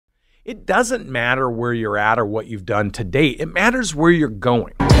It doesn't matter where you're at or what you've done to date. It matters where you're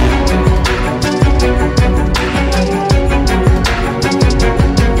going.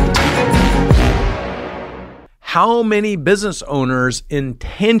 How many business owners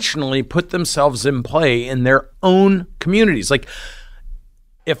intentionally put themselves in play in their own communities? Like,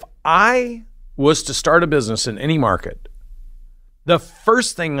 if I was to start a business in any market, the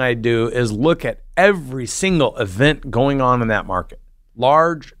first thing I do is look at every single event going on in that market,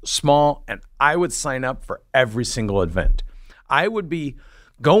 large, small, and I would sign up for every single event. I would be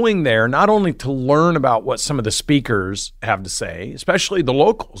going there not only to learn about what some of the speakers have to say, especially the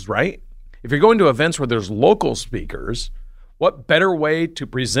locals, right? If you're going to events where there's local speakers, what better way to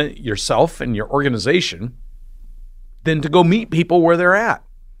present yourself and your organization than to go meet people where they're at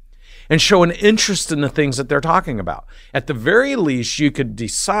and show an interest in the things that they're talking about? At the very least, you could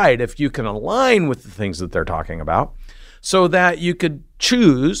decide if you can align with the things that they're talking about so that you could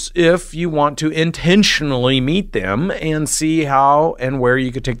choose if you want to intentionally meet them and see how and where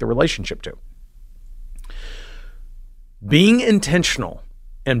you could take the relationship to. Being intentional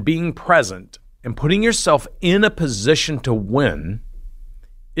and being present and putting yourself in a position to win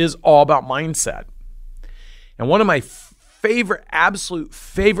is all about mindset. And one of my absolute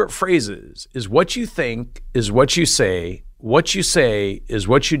favorite phrases is what you think is what you say is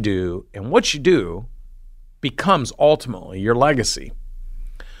what you do, and what you do becomes ultimately your legacy.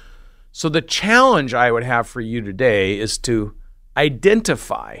 So the challenge I would have for you today is to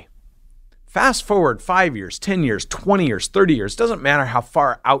identify. Fast forward 5 years, 10 years, 20 years, 30 years, doesn't matter how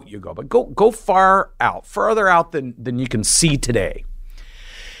far out you go, but go far out, further out than you can see today.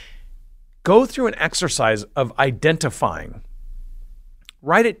 Go through an exercise of identifying.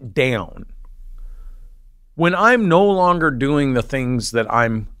 Write it down. When I'm no longer doing the things that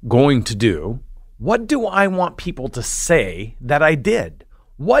I'm going to do, what do I want people to say that I did?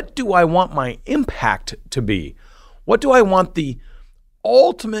 What do I want my impact to be? What do I want the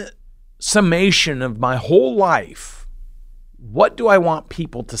ultimate summation of my whole life? What do I want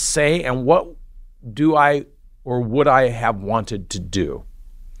people to say, and what do I or would I have wanted to do?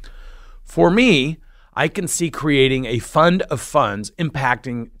 For me, I can see creating a fund of funds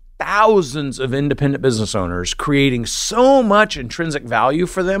impacting thousands of independent business owners, creating so much intrinsic value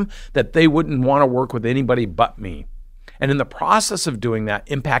for them that they wouldn't want to work with anybody but me. And in the process of doing that,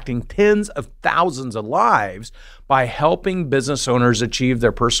 impacting tens of thousands of lives by helping business owners achieve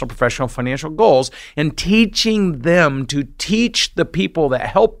their personal, professional, financial goals and teaching them to teach the people that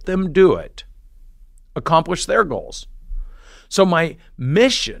help them do it, accomplish their goals. So my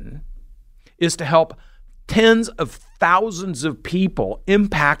mission is to help tens of thousands of people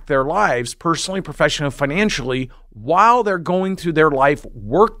impact their lives personally, professionally, financially while they're going through their life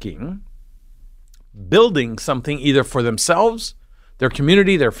working, building something either for themselves, their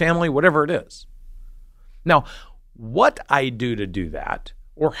community, their family, whatever it is. Now, what I do to do that,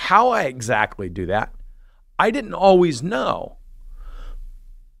 or how I exactly do that, I didn't always know.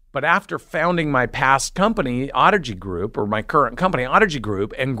 But after founding my past company, Audigy Group, or my current company, Audigy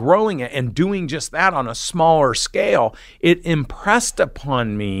Group, and growing it and doing just that on a smaller scale, it impressed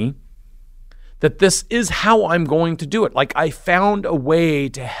upon me that this is how I'm going to do it. Like, I found a way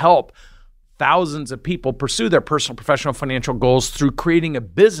to help thousands of people pursue their personal, professional, financial goals through creating a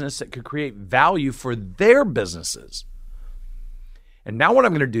business that could create value for their businesses. And now what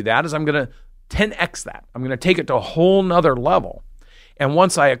I'm going to do that is I'm going to 10x that. I'm going to take it to a whole nother level. And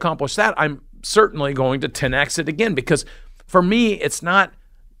once I accomplish that, I'm certainly going to 10x it again, because for me, it's not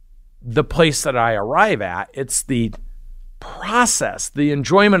the place that I arrive at. It's the process, the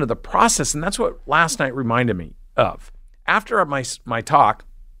enjoyment of the process. And that's what last night reminded me of. After my talk,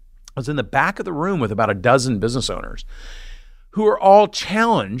 I was in the back of the room with about a dozen business owners who are all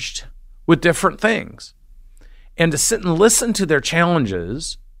challenged with different things. And to sit and listen to their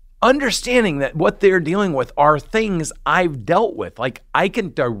challenges, understanding that what they're dealing with are things I've dealt with. Like, I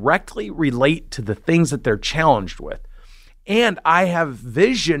can directly relate to the things that they're challenged with. And I have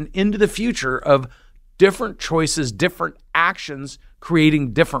vision into the future of different choices, different actions,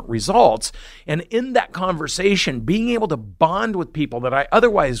 creating different results. And in that conversation, being able to bond with people that I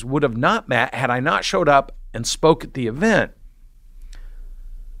otherwise would have not met had I not showed up and spoke at the event,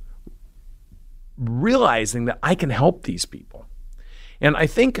 realizing that I can help these people. And I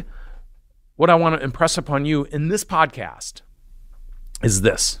think what I want to impress upon you in this podcast is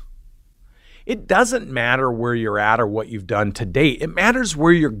this. It doesn't matter where you're at or what you've done to date. It matters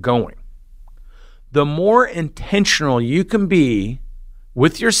where you're going. The more intentional you can be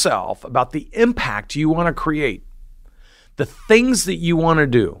with yourself about the impact you want to create, the things that you want to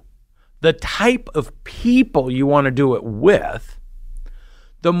do, the type of people you want to do it with,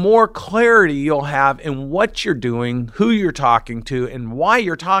 the more clarity you'll have in what you're doing, who you're talking to, and why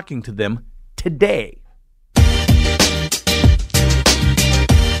you're talking to them today.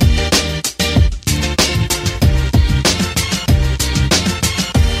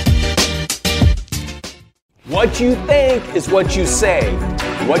 What you think is what you say.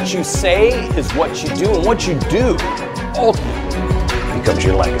 What you say is what you do, and what you do ultimately becomes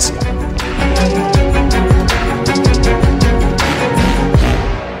your legacy.